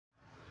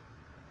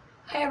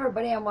Hi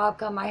everybody and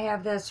welcome. I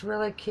have this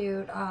really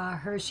cute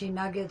Hershey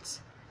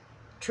Nuggets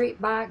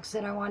treat box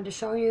that I wanted to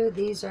show you.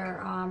 These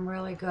are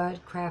really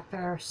good craft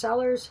fair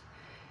sellers.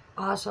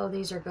 Also,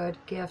 these are good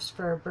gifts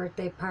for a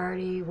birthday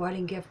party,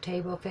 wedding gift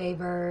table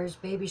favors,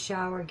 baby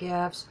shower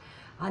gifts.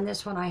 On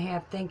this one I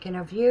have Thinking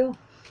of You.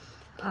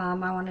 I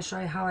want to show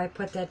you how I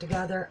put that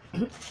together.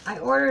 I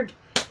ordered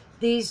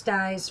these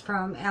dies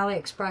from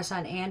AliExpress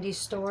on Andy's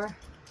store.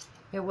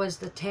 It was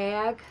the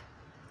tag,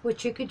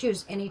 which you could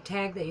use any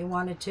tag that you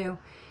wanted to,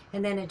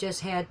 and then it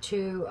just had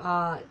two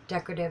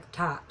decorative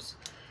tops.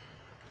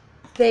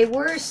 They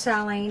were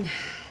selling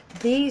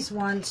these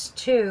ones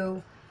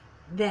too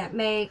that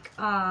make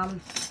the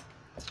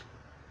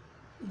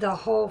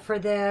hole for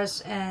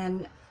this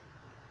and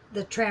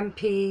the trim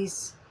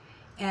piece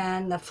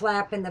and the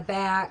flap in the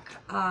back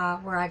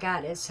where I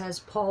got it says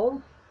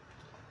pull.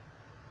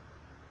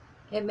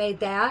 It made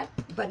that,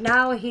 but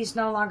now he's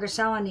no longer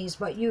selling these,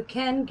 but you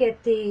can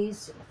get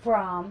these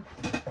from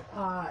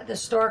the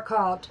store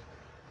called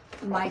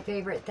My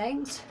Favorite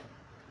Things.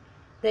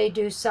 They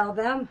do sell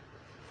them.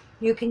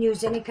 You can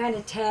use any kind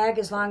of tag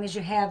as long as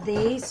you have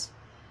these.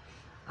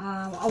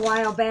 A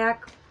while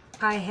back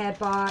I had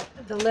bought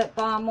the lip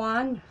balm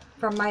one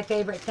from My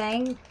Favorite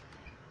Thing.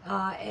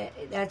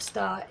 That's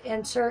the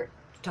insert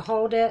to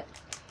hold it,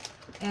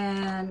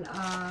 and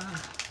I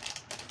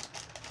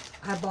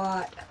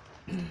bought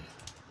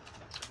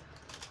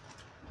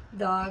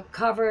the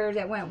cover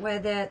that went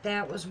with it.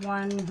 That was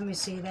one. Let me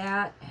see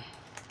that.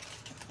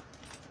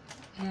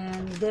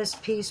 And this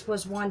piece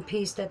was one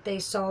piece that they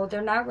sold.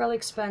 They're not really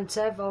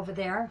expensive over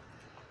there.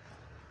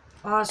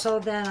 Also,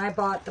 then I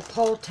bought the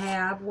pull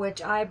tab,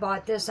 which I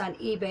bought this on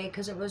eBay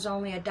because it was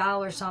only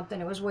 $1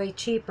 something. It was way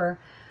cheaper.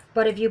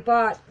 But if you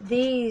bought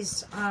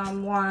these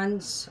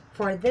ones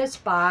for this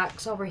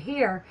box over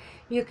here,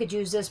 you could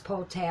use this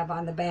pull tab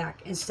on the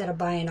back instead of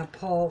buying a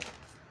pull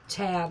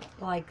tab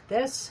like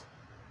this.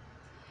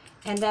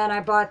 And then I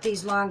bought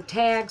these long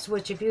tags,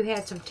 which if you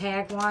had some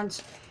tag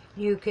ones,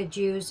 you could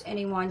use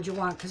any ones you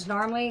want. Because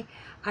normally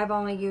I've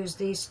only used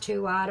these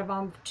two out of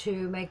them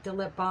to make the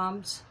lip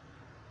balms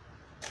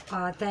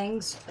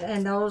things.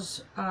 And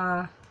those,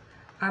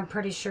 I'm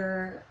pretty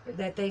sure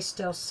that they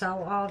still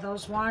sell all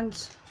those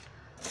ones.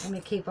 Let me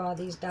keep all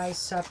these dies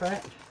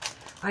separate.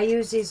 I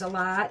use these a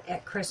lot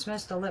at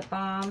Christmas, the lip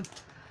balm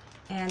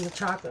and the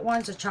chocolate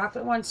ones. The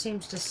chocolate one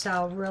seems to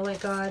sell really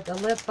good. The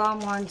lip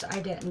balm ones I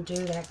didn't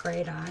do that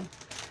great on.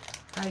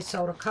 I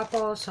sold a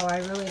couple, so I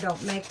really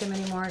don't make them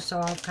anymore. So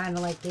I'm kind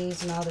of like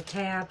these and all the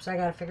tabs. I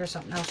got to figure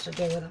something else to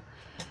do with them.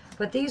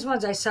 But these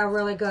ones I sell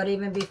really good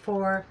even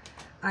before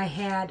I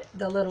had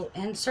the little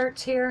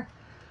inserts here.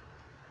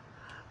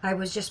 I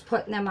was just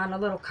putting them on a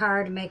little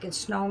card and making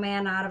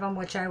snowman out of them,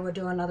 which I would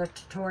do another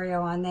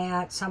tutorial on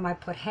that. Some I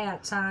put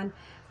hats on.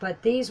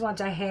 But these ones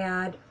I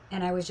had,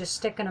 and I was just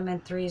sticking them in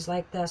threes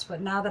like this. But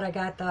now that I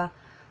got the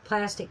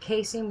plastic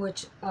casing,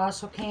 which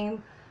also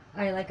came,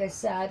 like I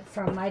said,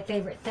 from My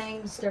Favorite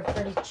Things, they're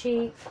pretty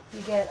cheap.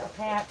 You get a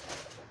pack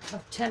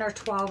of 10 or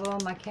 12 of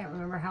them. I can't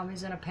remember how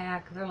many's in a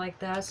pack. They're like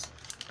this.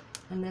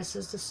 And this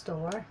is the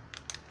store.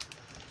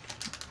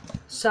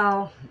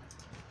 So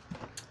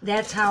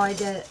that's how I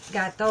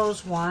got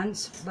those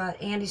ones. But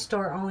Andy's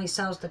store only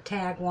sells the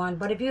tag one.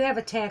 But if you have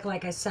a tag,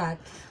 like I said,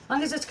 as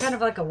long as it's kind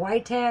of like a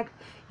white tag,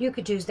 you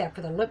could use that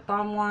for the lip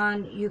balm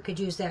one. You could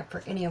use that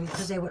for any of them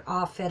because they would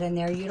all fit in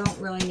there. You don't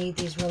really need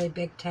these really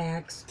big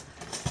tags.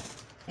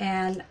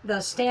 And the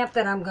stamp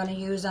that I'm going to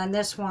use on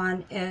this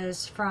one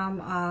is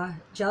from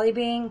Jelly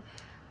Bean.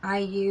 I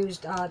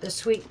used the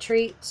Sweet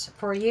Treats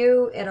for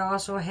You. It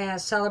also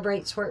has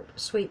Celebrate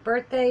Sweet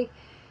Birthday,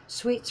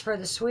 Sweets for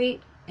the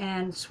Sweet,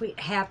 and Sweet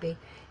Happy.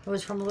 It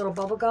was from a little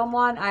bubblegum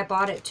one. I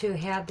bought it to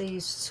have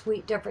these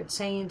sweet different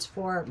sayings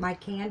for my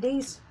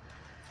candies.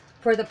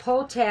 For the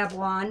pull tab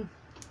one,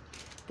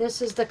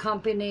 this is the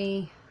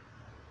company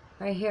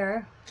right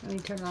here. Let me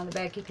turn around the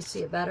back, you can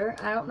see it better.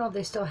 I don't know if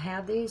they still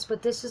have these,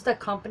 but this is the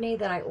company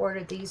that I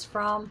ordered these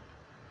from.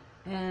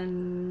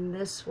 And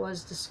this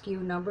was the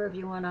SKU number if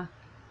you want to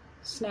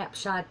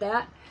snapshot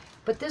that.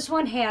 But this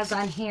one has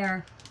on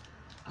here,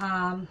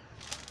 let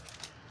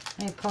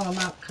me pull them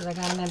up because I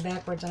got them in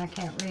backwards and I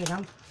can't read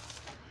them.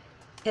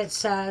 It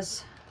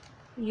says,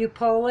 you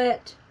pull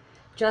it,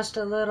 just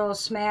a little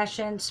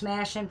smashing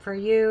for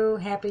you,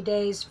 happy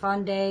days,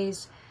 fun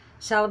days,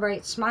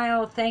 celebrate,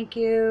 smile, thank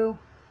you,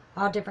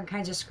 all different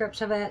kinds of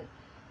scripts of it.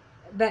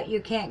 Bet you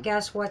can't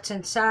guess what's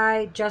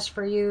inside, just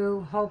for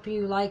you, hope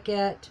you like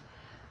it.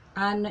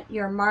 On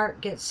your mark,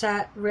 get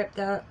set, rip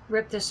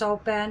this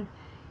open.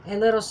 A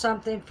little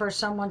something for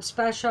someone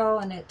special,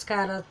 and it's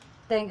got a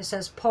thing that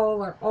says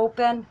pull or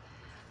open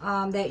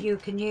that you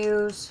can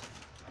use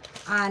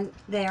on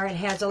there. It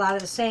has a lot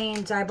of the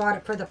sayings. I bought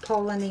it for the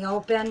pull and the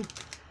open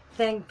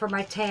thing for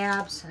my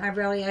tabs. I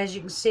really, as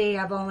you can see,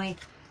 I've only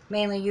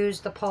mainly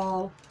used the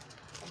pull.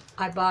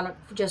 I bought it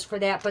just for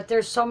that, but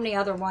there's so many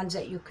other ones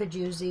that you could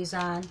use these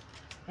on,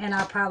 and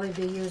I'll probably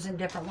be using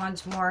different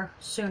ones more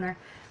sooner.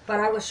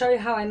 But I will show you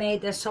how I made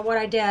this. So what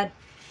I did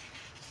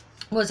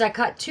was I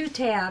cut two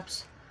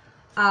tabs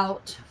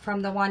out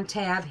from the one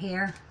tab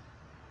here.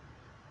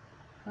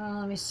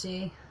 Let me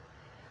see.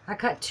 I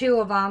cut 2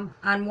 of them.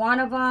 On one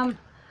of them,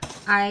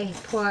 I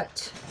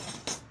put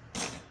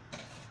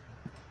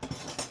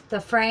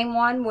the frame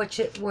one, which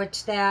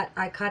that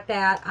I cut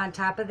that on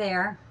top of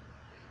there,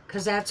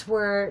 because that's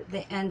where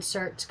the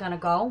insert's gonna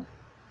go.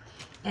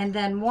 And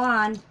then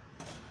one,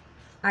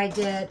 I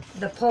did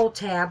the pull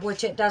tab,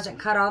 which it doesn't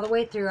cut all the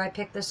way through. I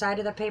picked the side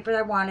of the paper that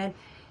I wanted,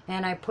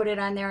 and I put it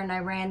on there, and I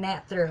ran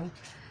that through.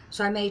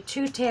 So I made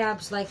 2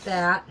 tabs like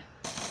that.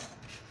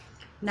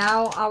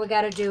 Now all we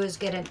got to do is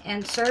get an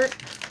insert.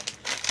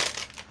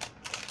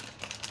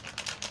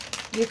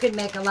 You could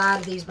make a lot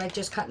of these by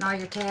just cutting all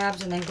your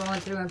tabs and then going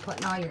through and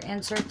putting all your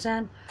inserts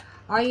in.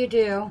 All you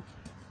do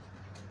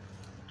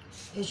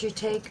is you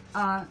take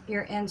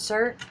your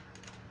insert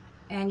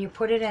and you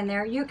put it in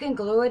there. You can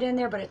glue it in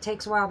there, but it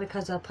takes a while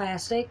because of the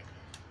plastic.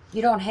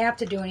 You don't have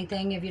to do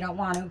anything if you don't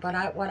want to,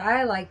 but what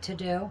I like to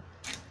do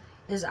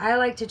is I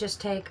like to just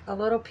take a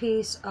little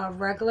piece of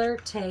regular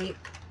tape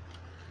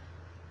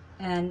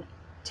and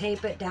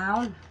tape it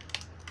down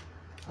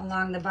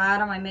along the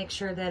bottom. I make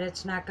sure that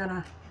it's not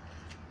gonna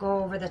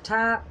go over the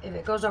top. If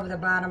it goes over the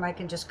bottom, I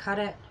can just cut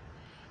it.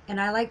 And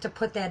I like to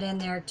put that in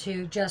there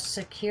to just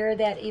secure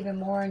that even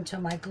more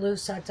until my glue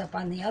sets up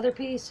on the other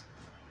piece.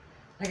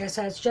 Like I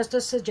said, it's just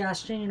a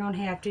suggestion. You don't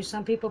have to.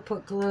 Some people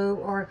put glue,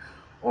 or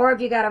if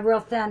you got a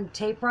real thin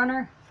tape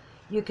runner,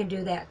 you can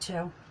do that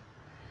too.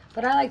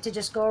 But I like to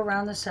just go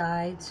around the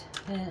sides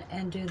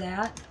and do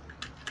that.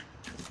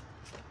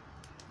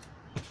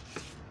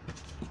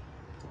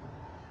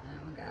 Now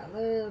we got a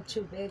little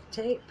too big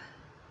tape.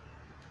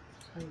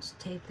 So just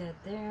tape that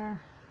there.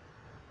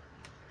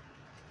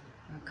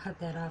 I'll cut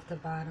that off the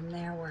bottom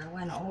there where it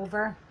went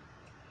over.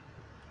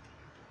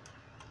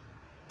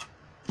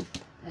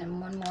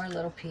 And one more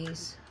little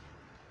piece.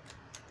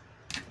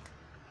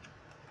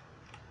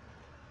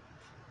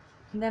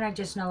 And then I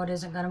just know it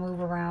isn't going to move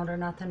around or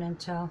nothing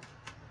until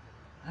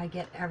I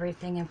get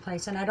everything in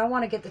place. And I don't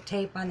want to get the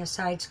tape on the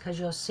sides because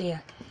you'll see it.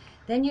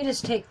 Then you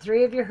just take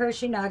 3 of your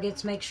Hershey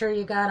Nuggets. Make sure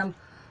you got them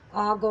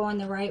all going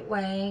the right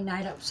way,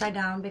 not upside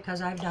down,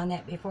 because I've done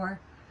that before.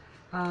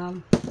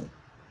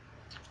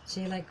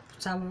 See, like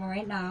some of them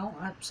right now,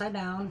 upside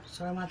down.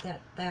 So I want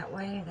that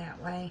way,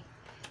 that way,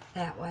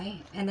 that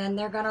way. And then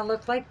they're going to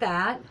look like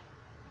that.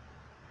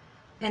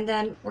 And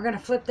then we're going to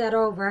flip that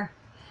over.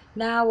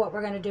 Now what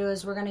we're going to do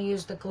is we're going to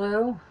use the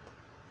glue.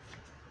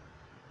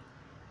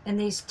 And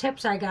these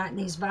tips I got in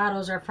these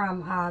bottles are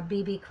from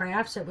BB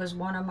Crafts. It was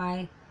one of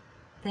my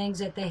things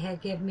that they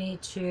had given me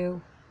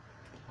to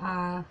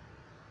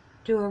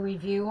do a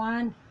review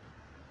on.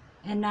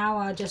 And now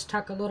I'll just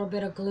tuck a little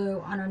bit of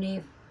glue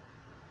underneath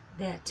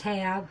that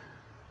tab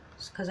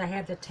because I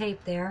have the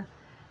tape there.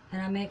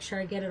 And I make sure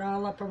I get it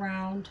all up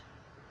around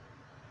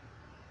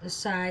the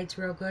sides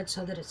real good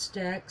so that it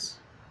sticks.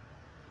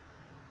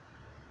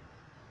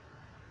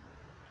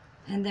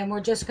 And then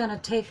we're just going to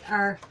take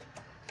our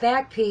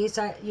back piece.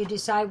 You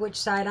decide which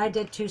side. I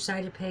did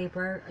 2-sided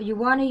paper. You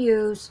want to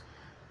use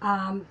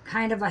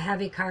kind of a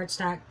heavy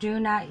cardstock. Do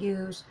not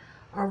use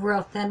a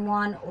real thin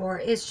one, or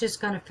it's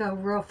just going to feel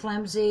real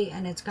flimsy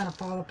and it's going to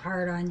fall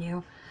apart on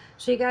you.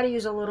 So you got to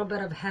use a little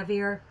bit of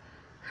heavier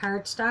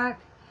cardstock.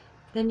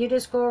 Then you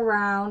just go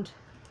around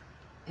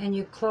and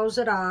you close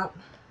it up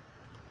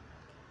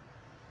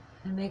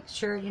and make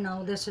sure, you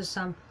know, this is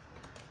some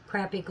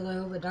crappy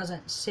glue. It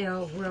doesn't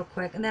seal real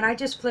quick. And then I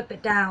just flip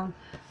it down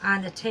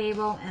on the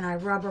table and I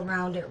rub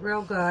around it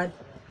real good.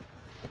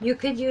 You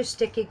could use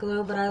sticky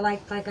glue, but I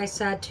like I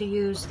said, to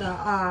use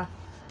the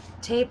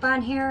tape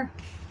on here.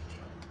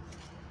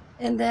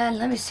 And then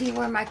let me see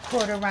where my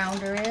quarter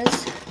rounder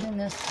is in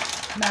this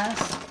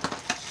mess.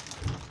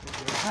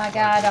 I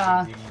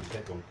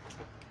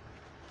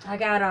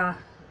got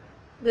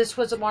this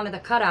was one of the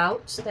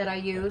cutouts that I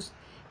used,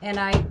 and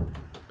I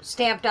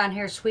stamped on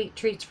here sweet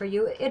treats for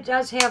you. It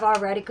does have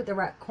already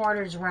the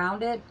corners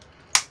rounded,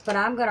 but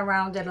I'm going to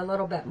round it a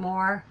little bit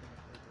more.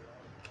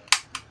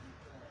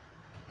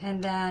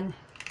 And then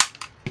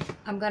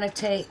I'm going to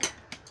take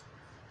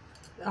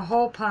a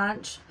hole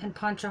punch and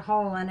punch a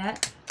hole in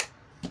it.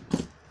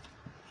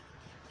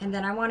 And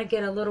then I want to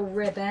get a little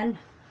ribbon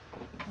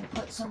and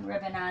put some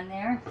ribbon on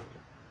there.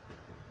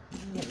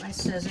 Get my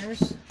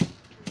scissors.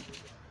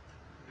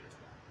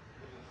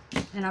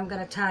 And I'm going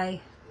to tie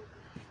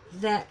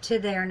that to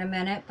there in a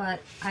minute,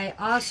 but I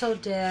also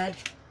did,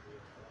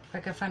 if I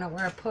can find out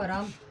where I put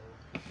them,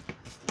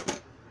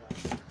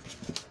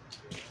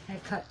 I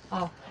cut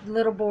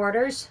little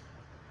borders.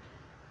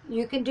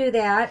 You can do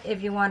that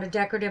if you want a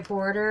decorative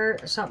border,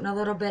 something a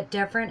little bit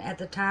different at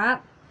the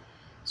top.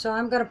 So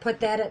I'm going to put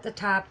that at the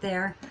top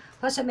there.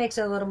 Plus it makes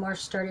it a little more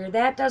sturdier.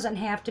 That doesn't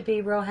have to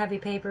be real heavy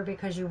paper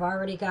because you've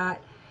already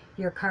got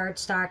your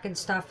cardstock and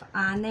stuff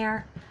on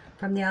there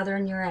from the other,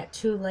 and you're at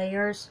 2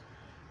 layers.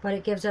 But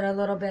it gives it a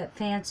little bit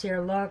fancier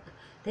look.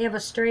 They have a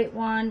straight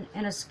one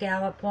and a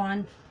scallop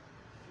one.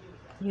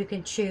 You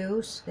can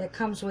choose. That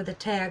comes with a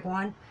tag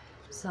one.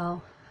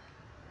 So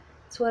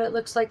that's what it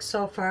looks like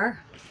so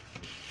far.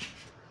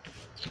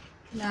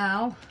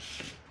 Now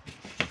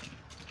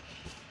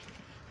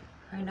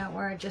find out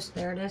where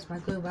there it is, my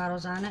glue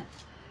bottle's on it.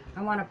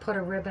 I want to put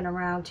a ribbon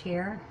around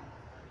here.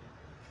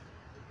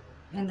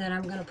 And then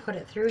I'm going to put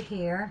it through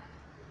here.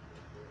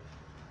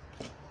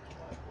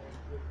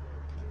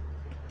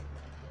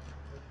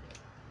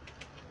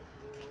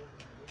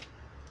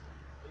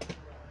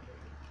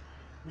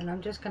 And I'm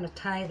just going to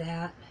tie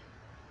that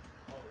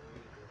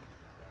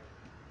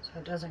so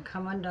it doesn't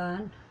come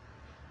undone.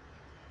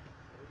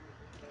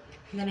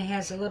 And then it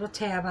has a little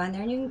tab on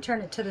there, and you can turn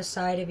it to the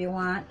side if you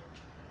want.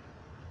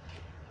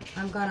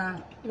 I'm going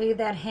to leave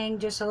that hang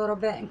just a little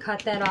bit and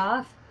cut that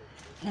off.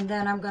 And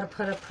then I'm going to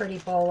put a pretty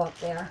bow up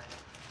there.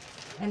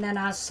 And then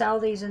I'll sell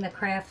these in the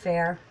craft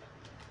fair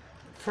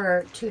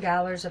for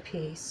 $2 a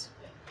piece.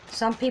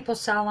 Some people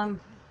sell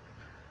them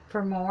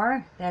for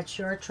more. That's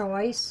your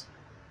choice.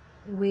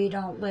 We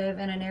don't live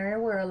in an area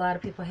where a lot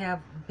of people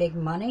have big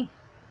money.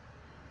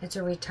 It's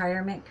a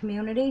retirement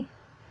community.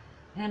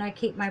 And I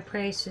keep my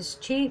prices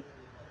cheap.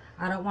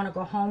 I don't want to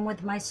go home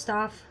with my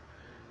stuff.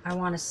 I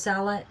want to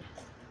sell it.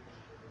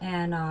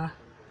 And,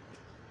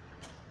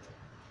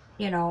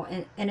 you know,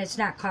 and it's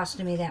not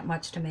costing me that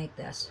much to make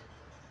this.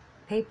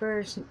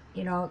 Papers,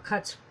 you know, it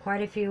cuts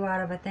quite a few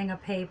out of a thing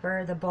of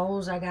paper. The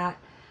bowls I got,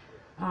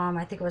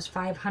 I think it was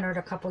 $500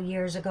 a couple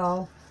years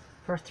ago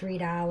for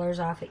 $3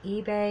 off of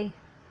eBay.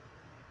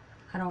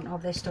 I don't know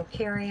if they still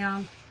carry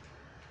them,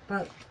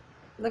 but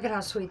look at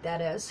how sweet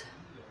that is.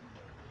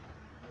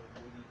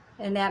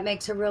 And that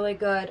makes a really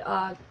good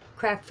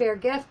craft fair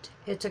gift.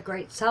 It's a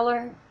great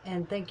seller,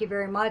 and thank you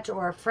very much,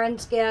 or a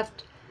friend's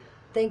gift,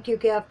 thank you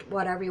gift,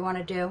 whatever you want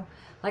to do.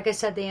 Like I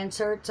said, the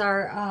inserts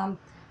are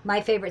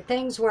my favorite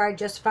things where I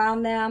just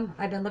found them.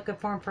 I've been looking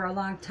for them for a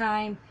long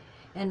time,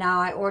 and now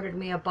I ordered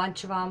me a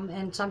bunch of them,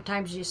 and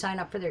sometimes you sign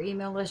up for their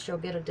email list, you'll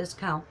get a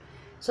discount.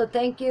 So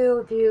thank you.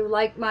 If you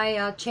like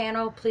my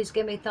channel, please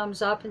give me a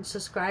thumbs up and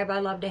subscribe. I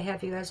love to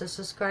have you as a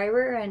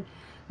subscriber, and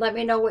let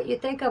me know what you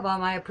think of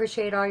them. I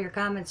appreciate all your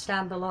comments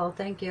down below.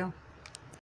 Thank you.